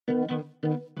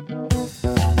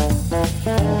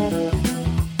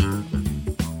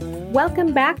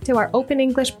Welcome back to our Open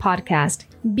English podcast.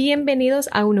 Bienvenidos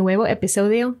a un nuevo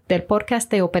episodio del podcast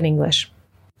de Open English.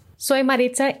 Soy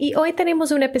Maritza y hoy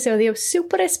tenemos un episodio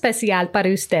súper especial para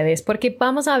ustedes porque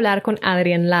vamos a hablar con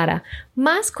Adrián Lara,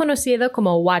 más conocido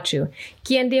como Wachu,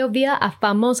 quien dio vida a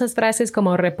famosas frases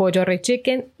como repollo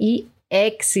rechicken y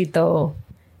éxito.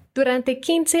 Durante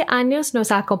 15 años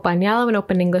nos ha acompañado en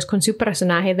Open English con su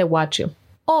personaje de Wachu.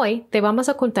 Hoy te vamos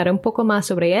a contar un poco más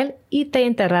sobre él y te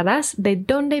enterarás de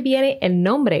dónde viene el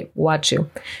nombre Wachu.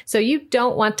 So you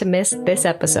don't want to miss this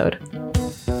episode.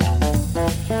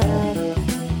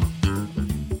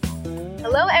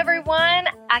 Hello everyone,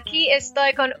 aquí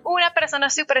estoy con una persona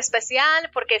súper especial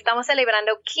porque estamos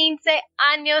celebrando 15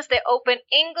 años de Open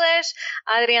English.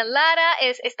 Adrián Lara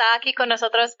está aquí con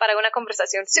nosotros para una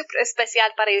conversación súper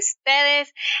especial para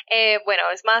ustedes. Es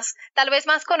tal vez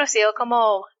más conocido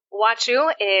como Wachu,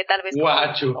 tal vez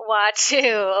Wachu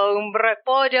o un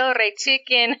repollo, rey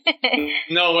chicken.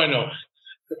 No, bueno,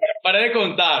 para de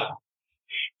contar.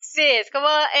 Sí, es como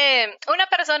una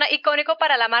persona icónico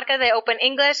para la marca de Open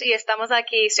English y estamos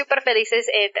aquí súper felices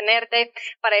de tenerte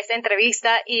para esta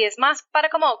entrevista y es más para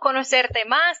como conocerte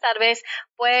más, tal vez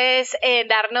puedes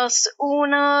darnos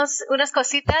unas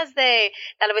cositas de,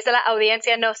 tal vez la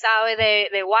audiencia no sabe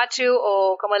de Wachu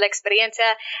o como la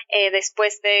experiencia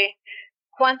después de,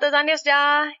 ¿cuántos años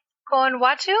ya con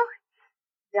Wachu?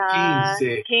 Ya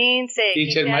 15.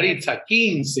 Teacher Maritza,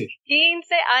 15.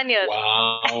 15 años.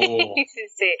 Wow.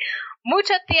 Sí.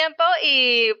 Mucho tiempo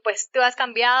y pues tú has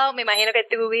cambiado, me imagino que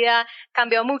tu vida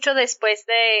cambió mucho después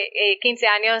de 15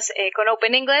 años con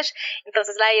Open English,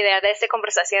 entonces la idea de esta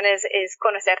conversación es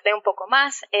conocerte un poco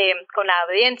más con la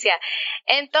audiencia.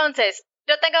 Entonces,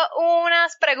 yo tengo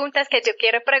unas preguntas que yo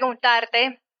quiero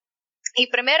preguntarte y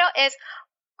primero es,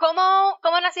 ¿Cómo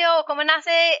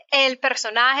nace el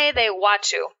personaje de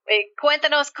Wachu?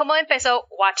 Cuéntanos cómo empezó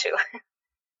Wachu.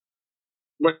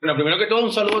 Bueno, primero que todo,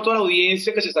 un saludo a toda la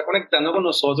audiencia que se está conectando con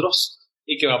nosotros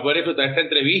y que va a poder disfrutar esta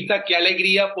entrevista. Qué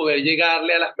alegría poder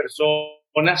llegarle a las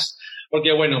personas,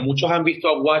 porque bueno, muchos han visto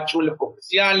a Wachu en los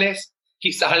comerciales,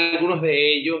 quizás algunos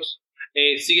de ellos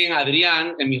siguen a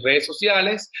Adrián en mis redes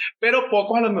sociales, pero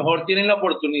pocos a lo mejor tienen la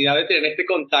oportunidad de tener este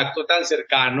contacto tan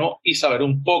cercano y saber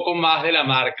un poco más de la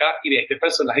marca y de este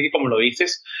personaje que, como lo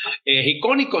dices, es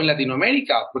icónico en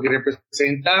Latinoamérica, porque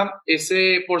representa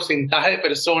ese porcentaje de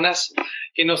personas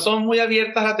que no son muy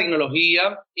abiertas a la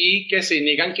tecnología y que se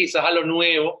niegan quizás a lo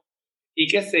nuevo y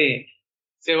que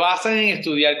se basan en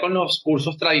estudiar con los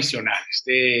cursos tradicionales.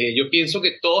 Yo pienso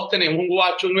que todos tenemos un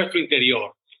Wachu en nuestro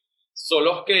interior,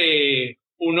 solo que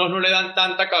unos no le dan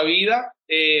tanta cabida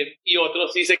y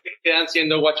otros sí se quedan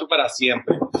siendo Wachu para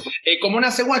siempre. ¿Cómo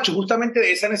nace Wachu? Justamente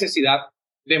de esa necesidad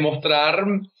de mostrar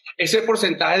ese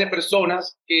porcentaje de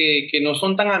personas que no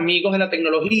son tan amigos de la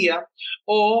tecnología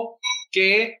o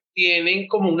que tienen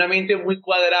como una mente muy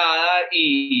cuadrada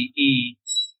y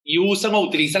usan o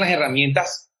utilizan las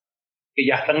herramientas que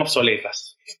ya están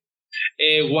obsoletas.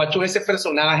 Wachu es ese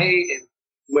personaje,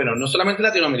 no solamente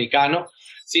latinoamericano,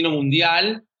 sino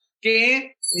mundial,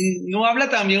 que no habla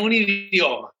también un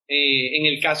idioma. En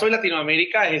el caso de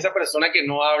Latinoamérica es esa persona que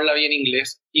no habla bien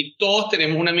inglés y todos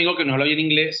tenemos un amigo que no habla bien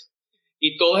inglés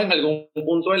y todos en algún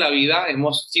punto de la vida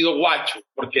hemos sido Wachu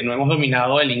porque no hemos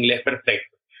dominado el inglés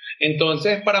perfecto.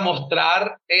 Entonces, para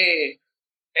mostrar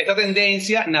esta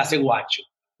tendencia, nace Wachu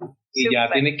y Super. Ya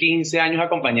tiene 15 años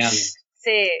acompañando.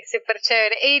 Sí, súper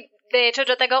chévere. Y de hecho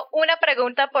yo tengo una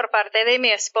pregunta por parte de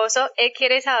mi esposo. Él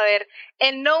quiere saber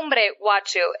el nombre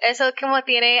Wachu. ¿Eso como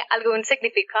tiene algún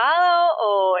significado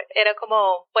o era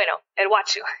como, el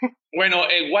Wachu? Bueno,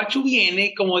 el Wachu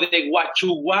viene como de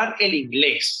guachuguar el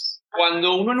inglés.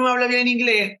 Cuando uno no habla bien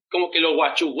inglés, como que lo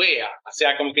guachuguea, o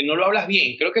sea, como que no lo hablas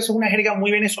bien. Creo que eso es una jerga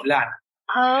muy venezolana.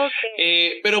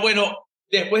 Okay. Pero bueno,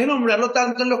 después de nombrarlo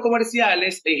tanto en los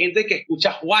comerciales, hay gente que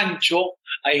escucha Juancho,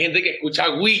 hay gente que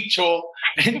escucha Huicho,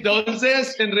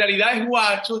 entonces en realidad es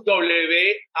Wachu,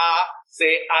 W-A-C-H-U,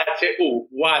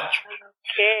 Wachu.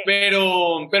 Okay.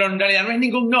 Pero en realidad no es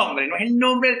ningún nombre, no es el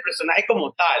nombre del personaje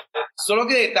como tal, solo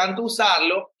que de tanto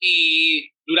usarlo y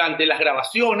durante las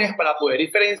grabaciones para poder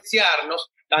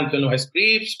diferenciarnos, tanto en los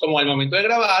scripts como al momento de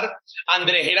grabar,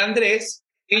 Andrés era Andrés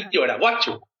y yo era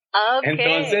Wachu. Okay.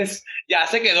 Entonces ya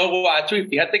se quedó Wachu y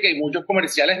fíjate que hay muchos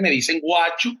comerciales me dicen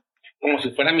Wachu como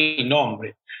si fuera mi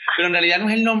nombre, pero en realidad no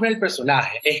es el nombre del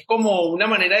personaje, es como una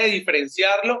manera de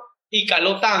diferenciarlo y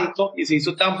caló tanto y se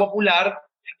hizo tan popular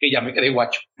que ya me quedé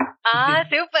guacho. Ah,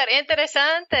 súper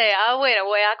interesante. Ah, bueno,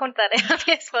 voy a contar a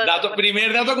mi esposo.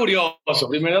 Primer dato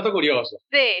curioso.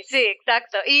 Sí, sí,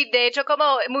 exacto. Y de hecho,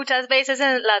 como muchas veces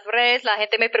en las redes la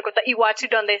gente me pregunta, ¿y Wachu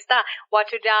dónde está?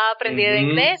 Wachu ya aprendí de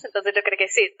inglés, entonces yo creo que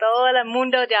sí, todo el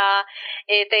mundo ya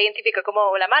te identifica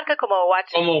como la marca, como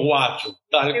Wachu. Como Wachu,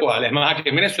 tal cual. Es más, aquí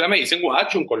en Venezuela me dicen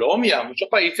Wachu, en Colombia, muchos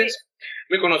países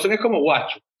me conocen es como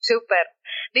Wachu. Súper.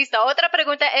 Listo. Otra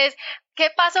pregunta es, ¿qué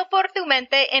pasó por tu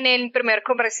mente en el primer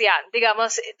comercial?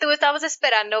 Digamos, tú estabas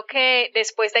esperando que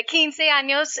después de 15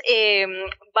 años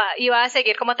iba a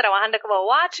seguir como trabajando como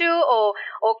Wachu o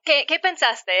 ¿qué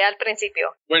pensaste al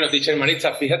principio? Bueno, teacher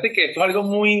Maritza, fíjate que esto es algo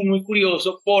muy, muy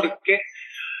curioso porque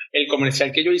el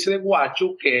comercial que yo hice de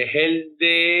Wachu, que es el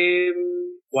de...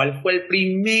 ¿Cuál fue el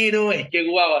primero? Es que,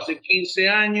 guau, hace 15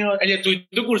 años. El de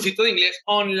tu cursito de inglés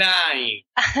online.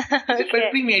 Ese fue el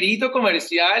primerito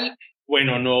comercial.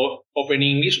 Bueno, no, Open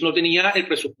English no tenía el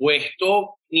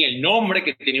presupuesto ni el nombre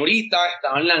que tiene ahorita.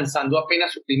 Estaban lanzando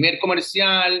apenas su primer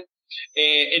comercial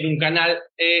en un canal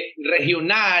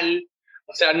regional.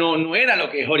 O sea, no era lo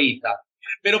que es ahorita.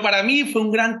 Pero para mí fue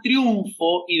un gran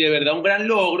triunfo y de verdad un gran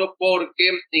logro porque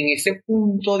en ese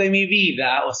punto de mi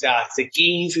vida, o sea, hace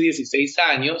 15, 16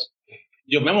 años,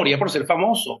 yo me moría por ser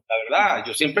famoso, la verdad.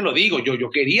 Yo siempre lo digo,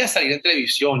 yo quería salir en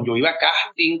televisión, yo iba a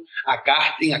casting,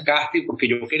 porque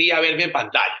yo quería verme en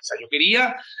pantalla. O sea, yo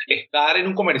quería estar en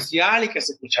un comercial y que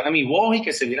se escuchara mi voz y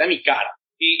que se viera mi cara.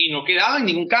 Y no quedaba en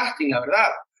ningún casting, la verdad.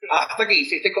 Hasta que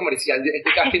hice este comercial,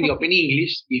 este casting de Open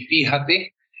English, y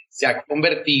fíjate, se ha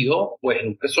convertido pues en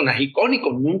un personaje icónico.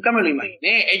 Nunca me lo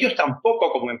imaginé. Ellos tampoco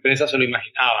como empresa se lo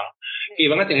imaginaban, que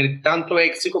iban a tener tanto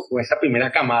éxito con esa primera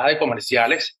camada de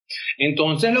comerciales.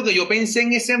 Entonces lo que yo pensé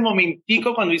en ese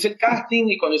momentico cuando hice el casting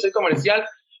y cuando hice el comercial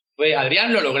fue,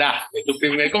 Adrián, lo lograste, tu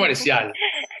primer comercial,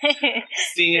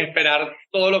 sin esperar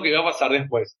todo lo que iba a pasar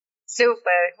después.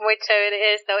 Súper, muy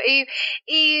chévere esto.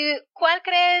 ¿Y cuál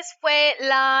crees fue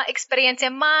la experiencia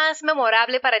más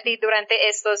memorable para ti durante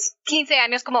estos 15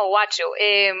 años como Wachu?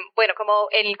 Bueno, como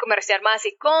el comercial más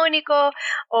icónico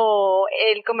o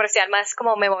el comercial más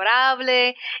como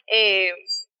memorable.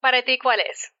 ¿Para ti cuál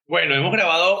es? Bueno, hemos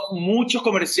grabado muchos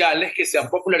comerciales que se han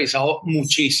popularizado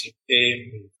muchísimo.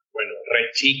 Bueno,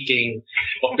 Red Chicken,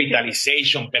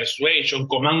 Hospitalization, Persuasion,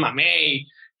 Coman Mamey,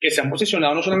 que se han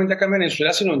posicionado no solamente acá en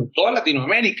Venezuela, sino en toda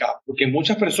Latinoamérica, porque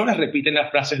muchas personas repiten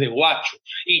las frases de Wachu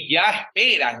y ya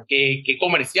esperan qué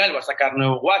comercial va a sacar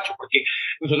nuevo Wachu, porque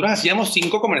nosotros hacíamos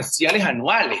 5 comerciales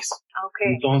anuales.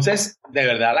 Okay. Entonces, de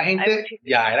verdad, la gente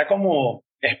ya era como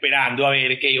esperando a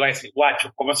ver qué iba a decir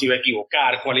Wachu, cómo se iba a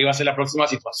equivocar, cuál iba a ser la próxima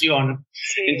situación.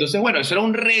 Sí. Entonces, bueno, eso era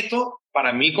un reto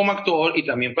para mí como actor y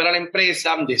también para la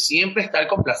empresa de siempre estar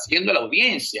complaciendo a la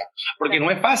audiencia, porque no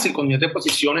es fácil cuando ya te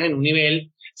posiciones en un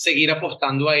nivel seguir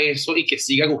apostando a eso y que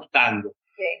siga gustando.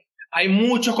 Sí. Hay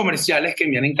muchos comerciales que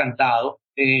me han encantado,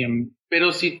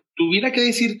 pero si tuviera que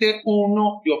decirte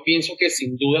uno, yo pienso que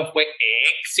sin duda fue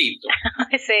éxito.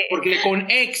 Sí. Porque con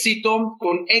éxito,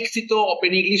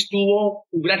 Open English tuvo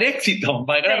un gran éxito,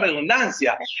 valga la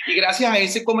redundancia. Y gracias a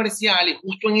ese comercial y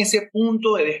justo en ese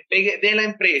punto de despegue de la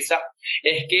empresa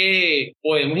es que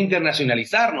podemos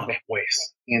internacionalizarnos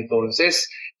después. Y entonces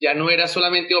ya no era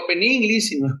solamente Open English,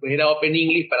 sino después era Open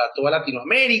English para toda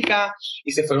Latinoamérica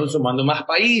y se fueron sumando más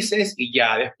países y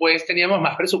ya después teníamos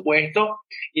más presupuesto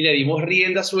y le dimos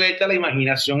rienda suelta a la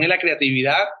imaginación y la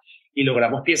creatividad y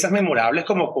logramos piezas memorables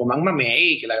como Coman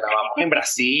Mamey, que la grabamos en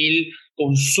Brasil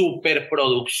con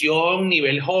superproducción,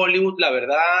 nivel Hollywood, la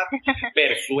verdad,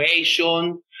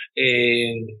 Persuasion,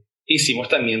 hicimos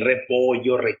también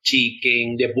Repollo,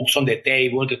 Rechicken, The Books on the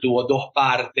Table, que tuvo 2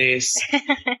 partes,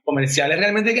 comerciales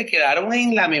realmente que quedaron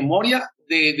en la memoria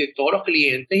de todos los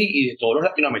clientes y de todos los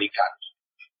latinoamericanos.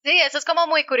 Sí, eso es como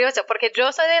muy curioso, porque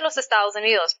yo soy de los Estados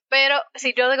Unidos, pero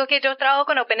si yo digo que yo trabajo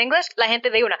con Open English, la gente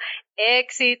de una,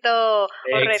 éxito, o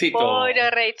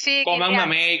repollo, Red Chicken. Coman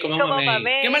mamey.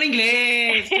 ¡Qué mal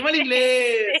inglés!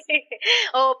 Sí.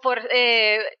 O por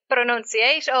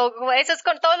pronunciation, o eso es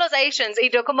con todos los Asians, y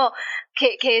yo como,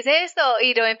 ¿qué es esto?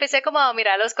 Y yo empecé como a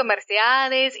mirar los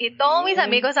comerciales, y todos mis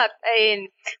amigos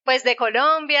pues de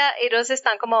Colombia, ellos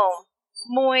están como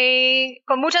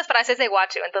con muchas frases de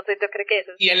Wachu, entonces yo creo que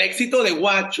eso. Y el éxito de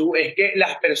Wachu es que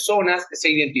las personas se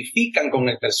identifican con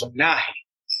el personaje,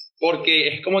 porque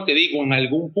es como te digo, en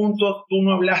algún punto tú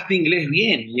no hablaste inglés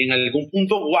bien y en algún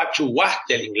punto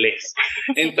wachuaste el inglés.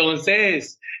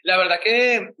 Entonces, la verdad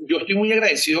que yo estoy muy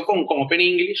agradecido con Open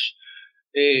English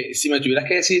si me tuvieras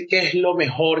que decir qué es lo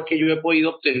mejor que yo he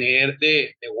podido obtener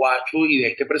de Wachu y de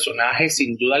este personaje,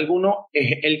 sin duda alguno,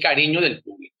 es el cariño del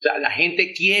público. O sea, la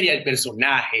gente quiere al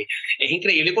personaje. Es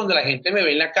increíble cuando la gente me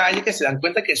ve en la calle que se dan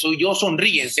cuenta que soy yo,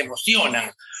 sonríen, se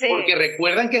emocionan, Sí. porque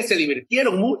recuerdan que se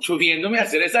divirtieron mucho viéndome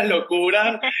hacer esas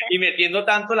locuras y metiendo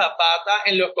tanto la pata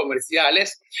en los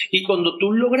comerciales. Y cuando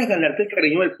tú logras ganarte el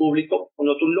cariño del público,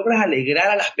 cuando tú logras alegrar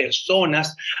a las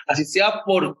personas, así sea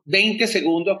por 20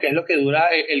 segundos, que es lo que dura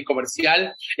el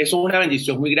comercial, eso es una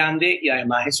bendición muy grande y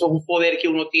además eso es un poder que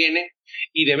uno tiene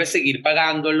y debe seguir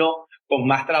pagándolo con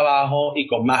más trabajo y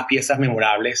con más piezas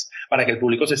memorables para que el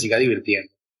público se siga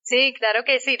divirtiendo. Sí, claro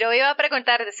que sí. Yo iba a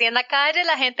preguntar si en la calle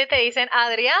la gente te dice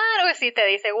Adrián o si te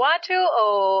dice Wachu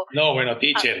o... No, bueno,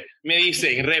 teacher, me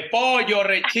dicen repollo,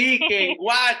 rechique,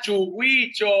 guachu,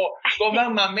 huicho,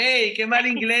 coman mamey, qué mal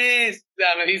inglés. O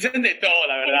sea, me dicen de todo,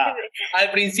 la verdad.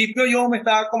 Al principio yo me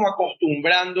estaba como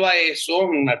acostumbrando a eso.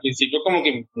 Al principio como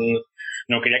que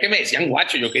no quería que me decían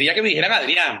guacho, yo quería que me dijeran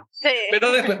Adrián. Sí.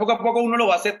 Pero después poco a poco uno lo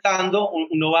va aceptando,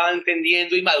 uno va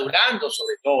entendiendo y madurando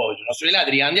sobre todo. Yo no soy el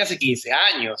Adrián de hace 15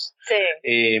 años.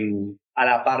 Sí. A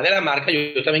la par de la marca,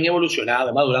 yo también he evolucionado,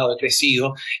 he madurado, he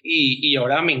crecido y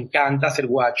ahora me encanta hacer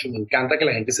guacho, me encanta que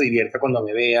la gente se divierta cuando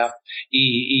me vea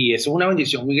y eso es una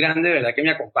bendición muy grande, de verdad, que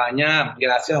me acompaña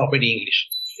gracias a Open English.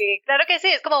 Sí, claro que sí,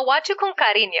 es como Wachu con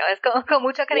cariño, es como con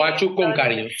mucho cariño. Wachu con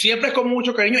cariño, siempre es con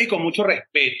mucho cariño y con mucho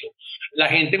respeto. La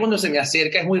gente cuando se me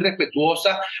acerca es muy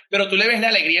respetuosa, pero tú le ves la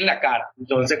alegría en la cara,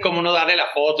 entonces cómo no darle la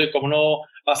foto y cómo no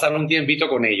pasar un tiempito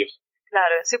con ellos.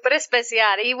 Claro, súper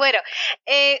especial. Y bueno,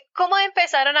 ¿cómo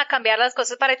empezaron a cambiar las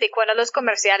cosas para ti cuando los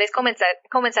comerciales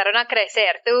comenzaron a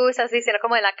crecer? Tú estás diciendo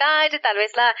como en la calle, tal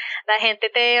vez la gente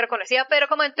te reconocía, pero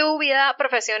como en tu vida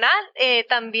profesional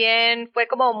también fue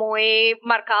como muy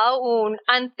marcado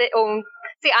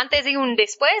antes y un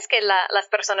después, que las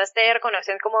personas te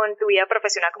reconocen como en tu vida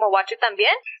profesional como Wachu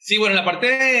también. Sí, bueno, en la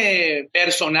parte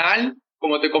personal,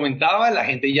 como te comentaba, la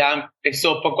gente ya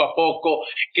empezó poco a poco.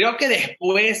 Creo que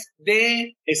después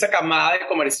de esa camada de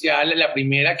comerciales, la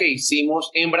primera que hicimos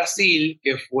en Brasil,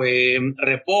 que fue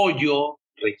Repollo,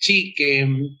 Rechique,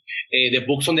 The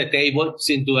Books on the Table,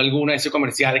 sin duda alguna, ese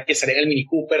comercial que salía en el Mini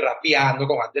Cooper rapeando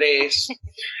con Andrés.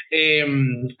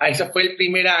 Ese fue el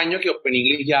primer año que Open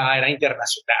English ya era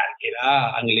internacional, que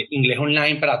era inglés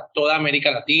online para toda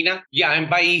América Latina. Ya en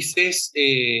países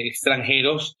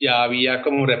extranjeros ya había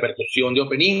como repercusión de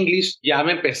Open English, ya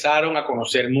me empezaron a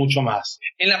conocer mucho más.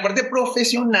 En la parte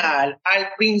profesional, al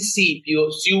principio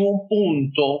sí hubo un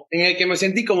punto en el que me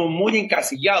sentí como muy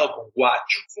encasillado con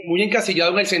Wachu, muy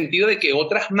encasillado en el sentido de que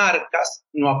otras marcas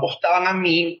no apostaban a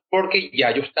mí porque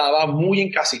ya yo estaba muy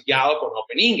encasillado con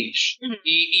Open English. Uh-huh.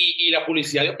 Y la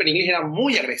publicidad de Open English era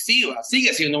muy agresiva,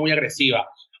 sigue siendo muy agresiva.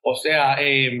 O sea,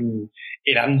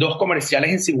 eran 2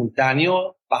 comerciales en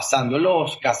simultáneo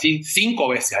pasándolos casi 5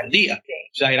 veces al día. Sí.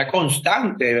 O sea, era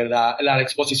constante, de verdad, la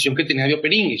exposición que tenía de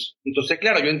Open English. Entonces,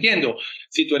 claro, yo entiendo,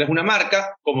 si tú eres una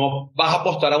marca, ¿cómo vas a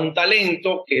apostar a un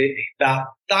talento que está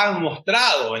tan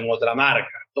mostrado en otra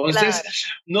marca? Entonces, claro,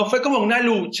 no fue como una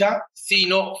lucha,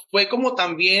 sino fue como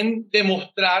también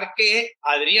demostrar que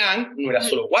Adrián no era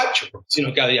solo Wachu,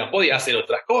 sino que Adrián podía hacer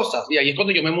otras cosas. Y ahí es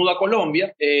cuando yo me mudo a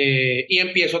Colombia y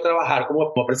empiezo a trabajar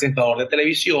como presentador de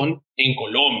televisión en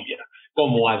Colombia,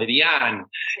 como Adrián.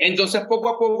 Entonces, poco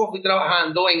a poco fui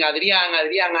trabajando en Adrián,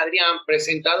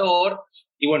 presentador.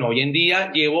 Y bueno, hoy en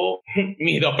día llevo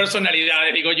mis 2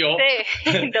 personalidades, digo yo,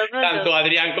 sí, tanto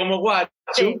Adrián como Wachu.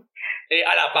 Sí.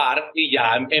 A la par, y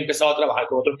ya he empezado a trabajar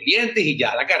con otros clientes y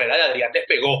ya la carrera de Adrián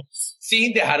despegó,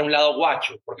 sin dejar a un lado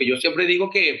Wachu, porque yo siempre digo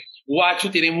que Wachu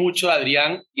tiene mucho de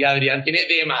Adrián y Adrián tiene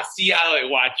demasiado de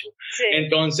Wachu. Sí.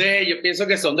 Entonces yo pienso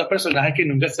que son 2 personajes que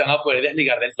nunca se van a poder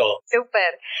desligar del todo.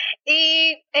 Súper.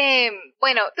 Y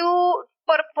bueno, tú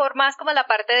por más como la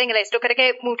parte de inglés, yo creo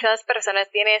que muchas personas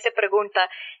tienen esa pregunta.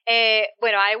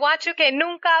 Bueno, hay Wachu que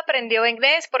nunca aprendió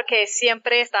inglés porque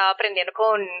siempre estaba aprendiendo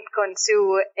con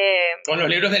su... con los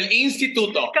libros del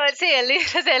instituto. Sí, el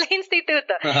libro del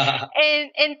instituto.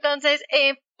 Entonces,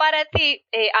 para ti,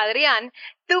 Adrián,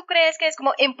 ¿tú crees que es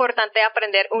como importante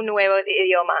aprender un nuevo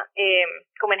idioma,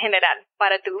 como en general,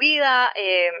 para tu vida?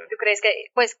 ¿Tú crees que,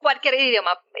 pues, cualquier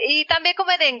idioma? Y también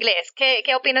como de inglés, ¿qué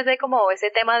opinas de como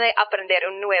ese tema de aprender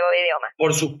un nuevo idioma?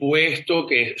 Por supuesto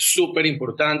que es súper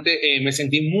importante. Me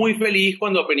sentí muy feliz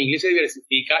cuando Open English se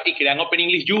diversifica y crean Open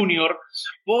English Junior,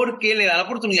 porque le da la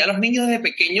oportunidad a los niños desde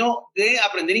pequeños de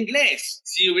aprender inglés.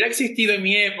 Si hubiera existido en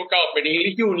mi época Open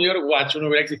English Junior, Wachu no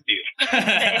hubiera existido.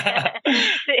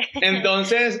 Sí.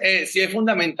 Entonces, Entonces, sí es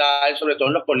fundamental, sobre todo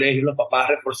en los colegios, los papás,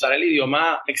 reforzar el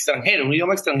idioma extranjero, un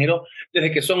idioma extranjero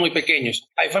desde que son muy pequeños.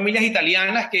 Hay familias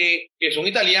italianas que son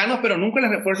italianos, pero nunca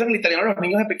les refuerzan el italiano a los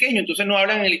niños de pequeños, entonces no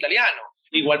hablan el italiano.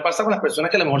 Igual pasa con las personas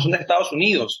que a lo mejor son de Estados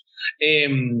Unidos.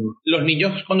 Los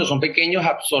niños cuando son pequeños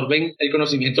absorben el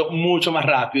conocimiento mucho más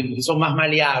rápido, entonces son más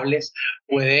maleables,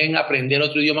 pueden aprender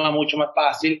otro idioma mucho más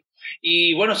fácil.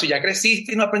 Y bueno, si ya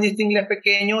creciste y no aprendiste inglés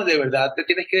pequeño, de verdad te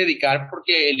tienes que dedicar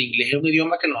porque el inglés es un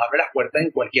idioma que nos abre las puertas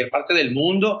en cualquier parte del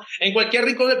mundo, en cualquier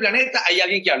rincón del planeta hay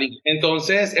alguien que habla inglés.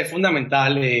 Entonces es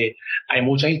fundamental, hay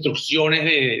muchas instrucciones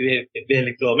de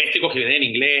electrodomésticos que vienen en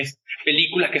inglés,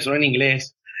 películas que son en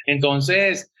inglés.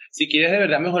 Entonces, si quieres de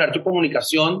verdad mejorar tu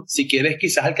comunicación, si quieres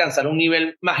quizás alcanzar un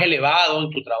nivel más elevado en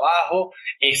tu trabajo,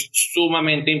 es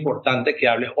sumamente importante que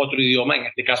hables otro idioma, en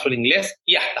este caso el inglés,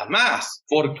 y hasta más,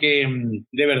 porque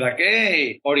de verdad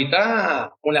que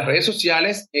ahorita con las redes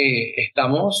sociales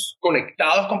estamos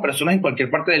conectados con personas en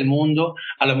cualquier parte del mundo.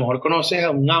 A lo mejor conoces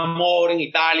a un amor en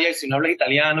Italia y si no hablas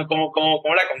italiano, ¿cómo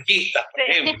la conquistas, por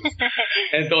ejemplo?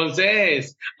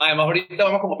 Entonces, además ahorita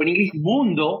vamos como Open English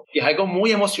Mundo, que es algo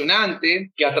muy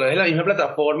emocionante, que a través de la misma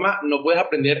plataforma no puedes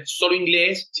aprender solo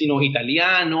inglés, sino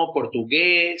italiano,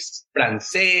 portugués,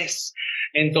 francés.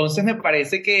 Entonces me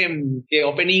parece que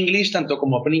Open English, tanto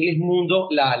como Open English Mundo,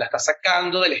 la está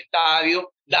sacando del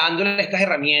estadio, dándole estas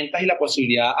herramientas y la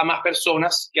posibilidad a más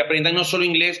personas que aprendan no solo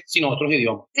inglés, sino otros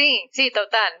idiomas. Sí, sí,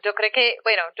 total. Yo creo que,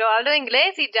 bueno, yo hablo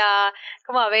inglés y ya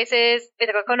como a veces me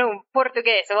toca con un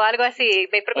portugués o algo así,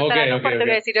 me preguntan algo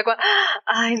portugués y yo como,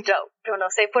 ay, yo no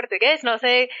sé portugués, no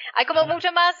sé. Hay como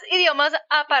muchos más idiomas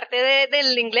aparte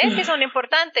del inglés que son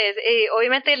importantes.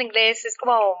 Obviamente el inglés es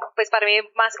como, pues para mí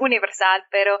más universal,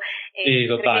 pero sí,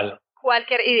 total.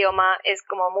 Cualquier idioma es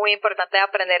como muy importante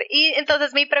aprender. Y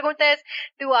entonces mi pregunta es,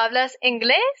 ¿tú hablas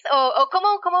inglés? ¿O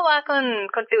cómo va con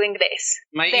tu inglés?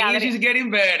 My English is getting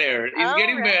better. It's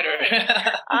getting better.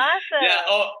 Awesome.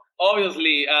 Yeah,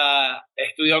 obviously, he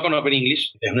estudiado con Open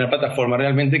English. Es una plataforma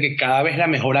realmente que cada vez la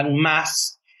mejoran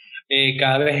más.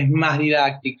 Cada vez es más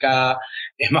didáctica,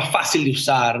 es más fácil de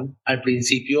usar. Al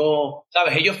principio,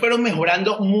 ¿sabes? Ellos fueron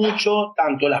mejorando mucho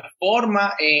tanto la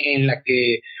forma en la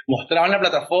que mostraban la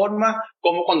plataforma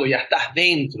como cuando ya estás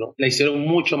dentro. La hicieron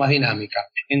mucho más dinámica.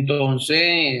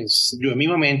 Entonces, yo en mi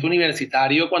momento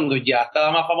universitario, cuando ya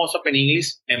estaba más famoso Open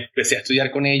English, empecé a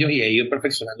estudiar con ellos y he ido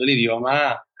perfeccionando el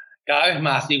idioma cada vez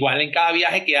más. Igual en cada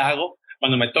viaje que hago,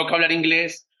 cuando me toca hablar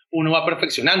inglés, uno va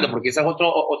perfeccionando, porque esa es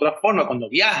otra forma. Cuando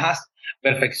viajas,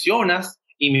 perfeccionas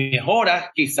y mejoras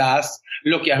quizás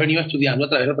lo que has venido estudiando a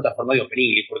través de la plataforma de Open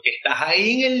English, porque estás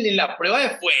ahí en la prueba de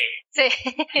fuego. Sí.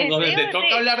 Donde sí, te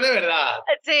toca hablar de verdad.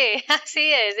 Sí,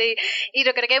 así es. Y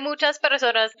yo creo que muchas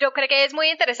personas, yo creo que es muy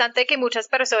interesante que muchas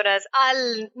personas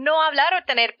al no hablar o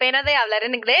tener pena de hablar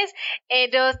en inglés,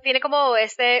 ellos tienen como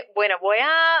bueno, voy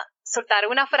a soltar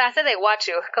una frase de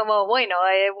Wachu, como bueno,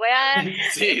 voy a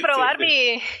probar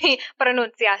mi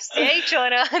pronunciación,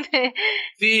 ¿no?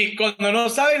 Sí, cuando no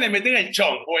saben le meten el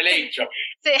chon o el hecho.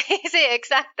 Sí,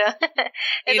 exacto.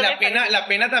 Y la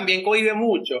pena también cohíbe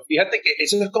mucho. Fíjate que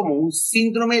eso es como un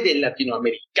síndrome del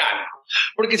latinoamericano.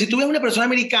 Porque si tú ves a una persona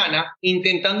americana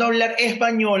intentando hablar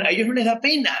español, a ellos no les da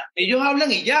pena. Ellos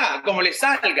hablan y ya, como les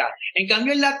salga. En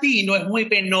cambio, el latino es muy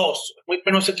penoso. Es muy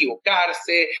penoso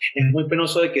equivocarse, es muy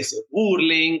penoso de que se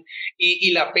burlen.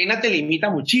 Y la pena te limita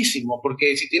muchísimo.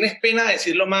 Porque si tienes pena de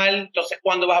decirlo mal, entonces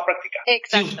 ¿cuándo vas a practicar?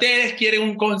 Exacto. Si ustedes quieren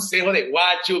un consejo de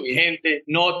Wachu, mi gente,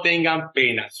 no tengan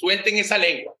pena. Suelten esa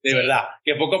lengua, de verdad.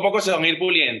 Que poco a poco se van a ir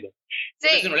puliendo. Sí.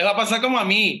 Porque si no les va a pasar como a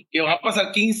mí, que van a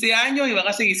pasar 15 años y van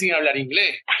a seguir sin hablar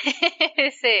inglés.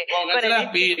 Sí. Pónganse las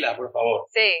pilas, por favor.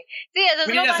 Sí, eso es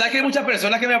mira, lo sabes que hay muchas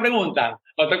personas que me preguntan,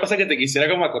 otra cosa que te quisiera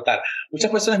como acotar,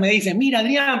 muchas personas me dicen, mira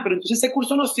Adrián, pero entonces ese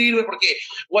curso no sirve porque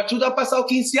Wachu ha pasado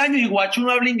 15 años y Wachu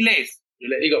no habla inglés. Yo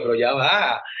les digo, pero ya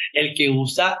va, el que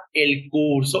usa el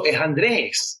curso es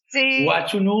Andrés. Sí.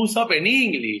 Wachu no usa Open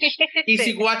English. Y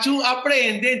si Wachu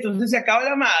aprende, entonces se acaba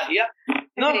la magia.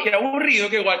 No, qué aburrido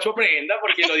que Wachu aprenda,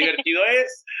 porque lo divertido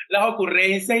es las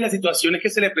ocurrencias y las situaciones que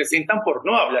se le presentan por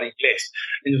no hablar inglés.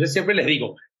 Entonces siempre les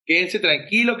digo, quédense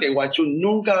tranquilo que Wachu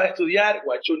nunca va a estudiar,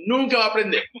 Wachu nunca va a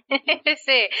aprender.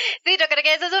 Sí, yo creo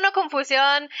que eso es una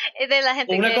confusión de la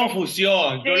gente. Una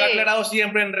confusión, yo lo he aclarado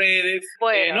siempre en redes.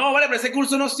 Bueno. No, vale, pero ese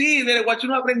curso no sirve, el Wachu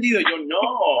no ha aprendido. Yo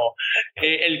no,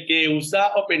 el que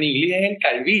usa Open English es el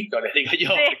calvito, les digo yo,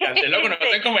 porque antes lo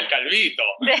conocen como el calvito.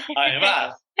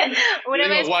 Además, una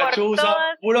vez Wachu usa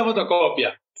pura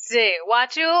fotocopia. Sí,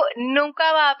 Wachu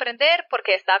nunca va a aprender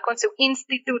porque está con su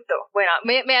instituto. Bueno,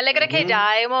 me alegra que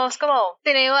ya hemos como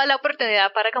tenido la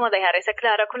oportunidad para como dejar eso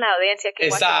claro con la audiencia que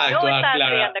Wachu no está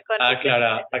estudiando con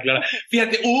aclara.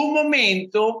 Fíjate, hubo un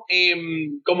momento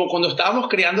como cuando estábamos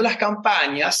creando las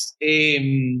campañas,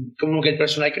 como que el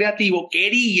personal creativo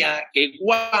quería que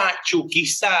Wachu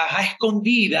quizás a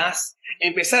escondidas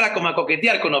empezara como a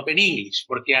coquetear con Open English,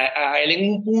 porque a él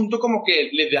en un punto como que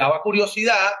le daba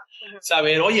curiosidad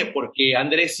saber, oye, porque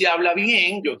Andrés sí habla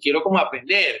bien, yo quiero como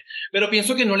aprender, pero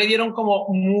pienso que no le dieron como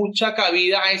mucha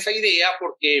cabida a esa idea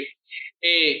porque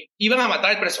iban a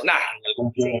matar al personaje en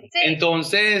algún punto. Sí.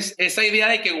 Entonces, esa idea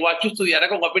de que Wachu estudiara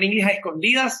con Open English a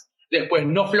escondidas después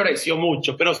no floreció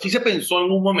mucho, pero sí se pensó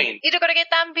en un momento. Y yo creo que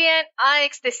también ha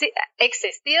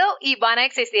existido y van a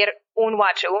existir un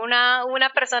Wachu,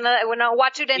 una persona, una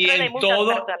Wachu dentro de muchas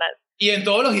personas. Y en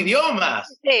todos los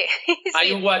idiomas. Sí.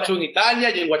 Hay un Wachu en Italia,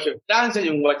 hay un Wachu en Francia, hay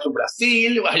un Wachu en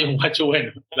Brasil, hay un Wachu,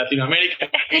 bueno, en Latinoamérica,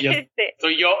 que yo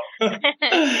soy yo.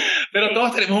 Pero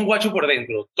todos tenemos un Wachu por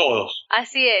dentro, todos.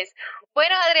 Así es.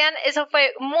 Bueno, Adrián, eso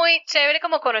fue muy chévere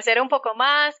como conocer un poco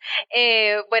más,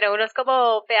 bueno, unos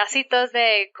como pedacitos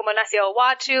de cómo nació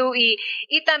Wachu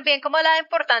y también como la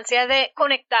importancia de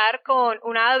conectar con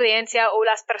una audiencia o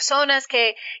las personas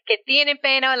que tienen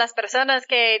pena o las personas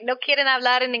que no quieren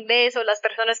hablar en inglés o las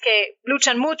personas que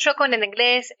luchan mucho con el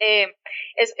inglés.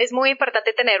 Es muy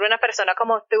importante tener una persona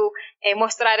como tú,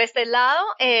 mostrar este lado,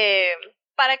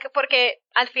 porque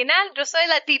al final yo soy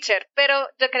la teacher, pero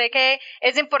yo creo que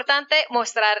es importante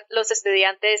mostrar los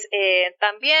estudiantes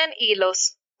también y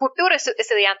los futuros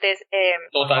estudiantes.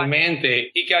 Totalmente.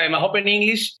 Y que además Open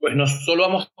English, pues no solo ha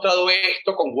mostrado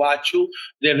esto con Wachu,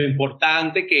 de lo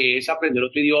importante que es aprender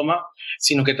otro idioma,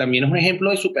 sino que también es un ejemplo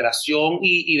de superación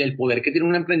y del poder que tiene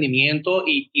un emprendimiento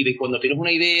y de cuando tienes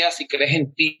una idea, si crees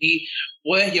en ti,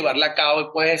 puedes llevarla a cabo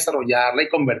y puedes desarrollarla y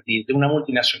convertirte en una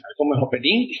multinacional como es Open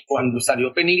English. Cuando salió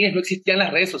Open English no existían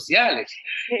las redes sociales.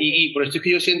 Y por eso es que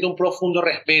yo siento un profundo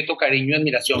respeto, cariño y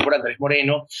admiración por Andrés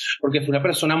Moreno, porque fue una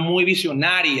persona muy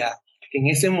visionaria, que en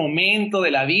ese momento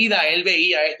de la vida él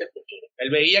veía este futuro.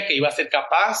 Él veía que iba a ser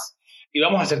capaz,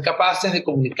 íbamos a ser capaces de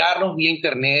comunicarnos vía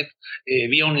internet,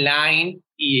 vía online,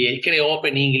 y él creó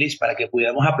Open English para que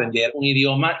pudiéramos aprender un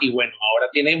idioma y bueno, ahora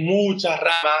tiene muchas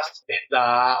ramas,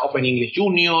 está Open English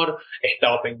Junior,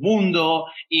 está Open Mundo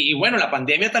y bueno, la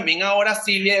pandemia también ahora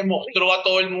sí le mostró a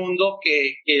todo el mundo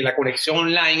que la conexión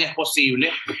online es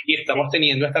posible y estamos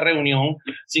teniendo esta reunión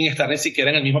sin estar ni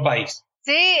siquiera en el mismo país.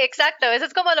 Sí, exacto, eso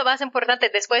es como lo más importante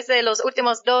después de los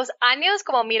últimos 2 años,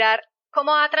 como mirar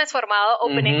cómo ha transformado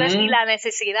Open English y la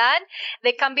necesidad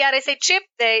de cambiar ese chip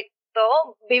de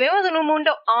todo. Vivimos en un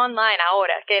mundo online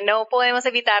ahora, que no podemos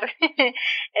evitar.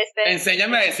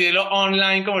 Enséñame a decirlo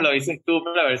online como lo dices tú,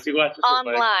 para ver si Wachu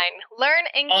online. Learn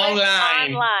English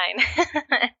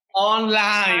online.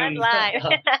 Online.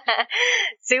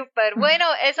 Súper. Bueno,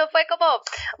 eso fue como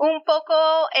un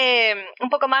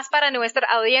poco más para nuestra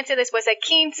audiencia después de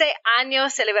 15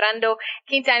 años, celebrando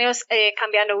 15 años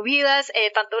cambiando vidas,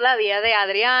 tanto la vida de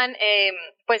Adrián,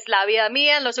 pues la vida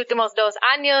mía en los últimos 2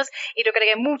 años y yo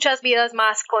creo que muchas vidas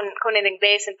más con el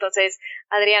inglés. Entonces,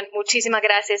 Adrián, muchísimas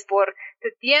gracias por tu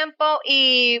tiempo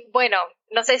y bueno,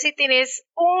 no sé si tienes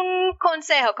un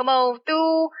consejo, como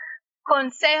tu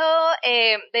consejo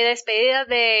de despedida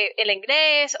de el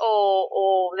inglés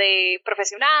o de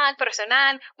profesional,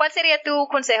 personal. ¿Cuál sería tu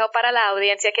consejo para la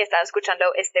audiencia que está escuchando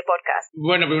este podcast?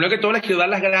 Bueno, primero que todo les quiero dar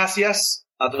las gracias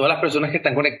a todas las personas que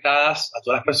están conectadas, a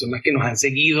todas las personas que nos han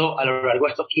seguido a lo largo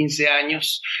de estos 15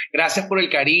 años. Gracias por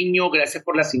el cariño, gracias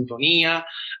por la sintonía,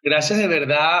 gracias de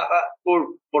verdad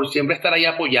por siempre estar ahí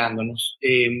apoyándonos.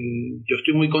 Yo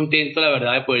estoy muy contento, la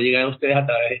verdad, de poder llegar a ustedes a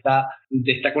través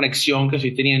de esta conexión que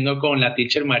estoy teniendo con la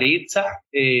teacher Maritza.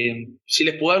 Si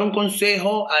les puedo dar un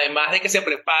consejo, además de que se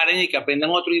preparen y que aprendan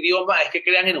otro idioma, es que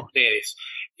crean en ustedes.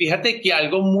 Fíjate que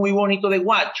algo muy bonito de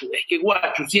Wachu es que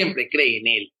Wachu siempre cree en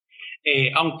él.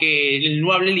 Aunque él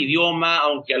no hable el idioma,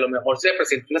 aunque a lo mejor se le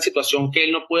presente una situación que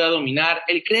él no pueda dominar,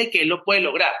 él cree que él lo puede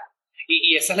lograr.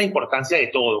 Y esa es la importancia de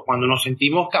todo. Cuando nos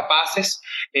sentimos capaces,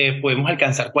 podemos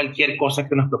alcanzar cualquier cosa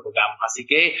que nos propongamos. Así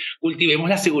que cultivemos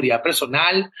la seguridad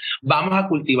personal, vamos a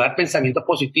cultivar pensamientos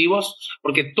positivos,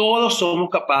 porque todos somos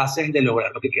capaces de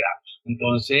lograr lo que queramos.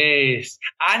 Entonces,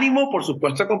 ánimo, por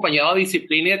supuesto, acompañado de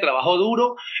disciplina y de trabajo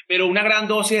duro, pero una gran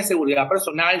dosis de seguridad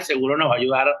personal seguro nos va a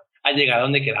ayudar a llegar a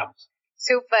donde queramos.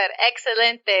 Súper,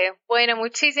 excelente. Bueno,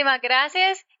 muchísimas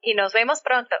gracias y nos vemos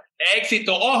pronto.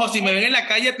 Éxito. Ojo, si me ven en la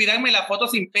calle, pídanme la foto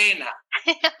sin pena.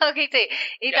 Ok, sí.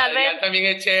 Y tal vez también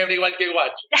es chévere, igual que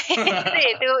Wachu. sí,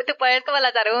 tú puedes como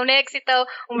lanzar un éxito,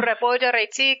 un repollo, ray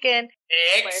chicken.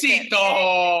 ¡Éxito!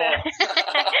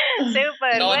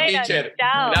 Súper, no, bueno, teacher.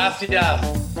 chao. Gracias.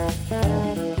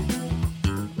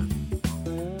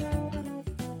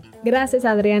 Gracias,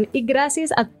 Adrián, y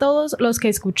gracias a todos los que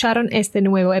escucharon este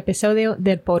nuevo episodio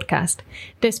del podcast.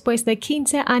 Después de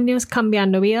 15 años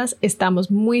cambiando vidas, estamos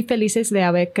muy felices de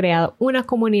haber creado una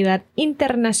comunidad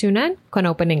internacional con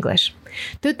Open English.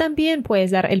 Tú también puedes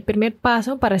dar el primer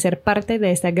paso para ser parte de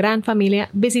esta gran familia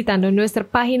visitando nuestra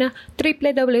página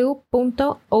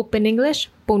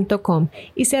www.openenglish.com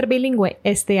y ser bilingüe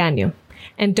este año.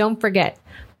 And don't forget,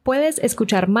 puedes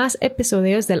escuchar más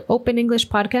episodios del Open English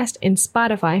Podcast en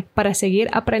Spotify para seguir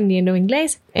aprendiendo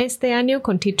inglés este año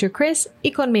con Teacher Chris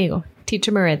y conmigo,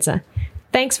 Teacher Maritza.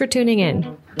 Thanks for tuning in.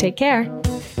 Take care.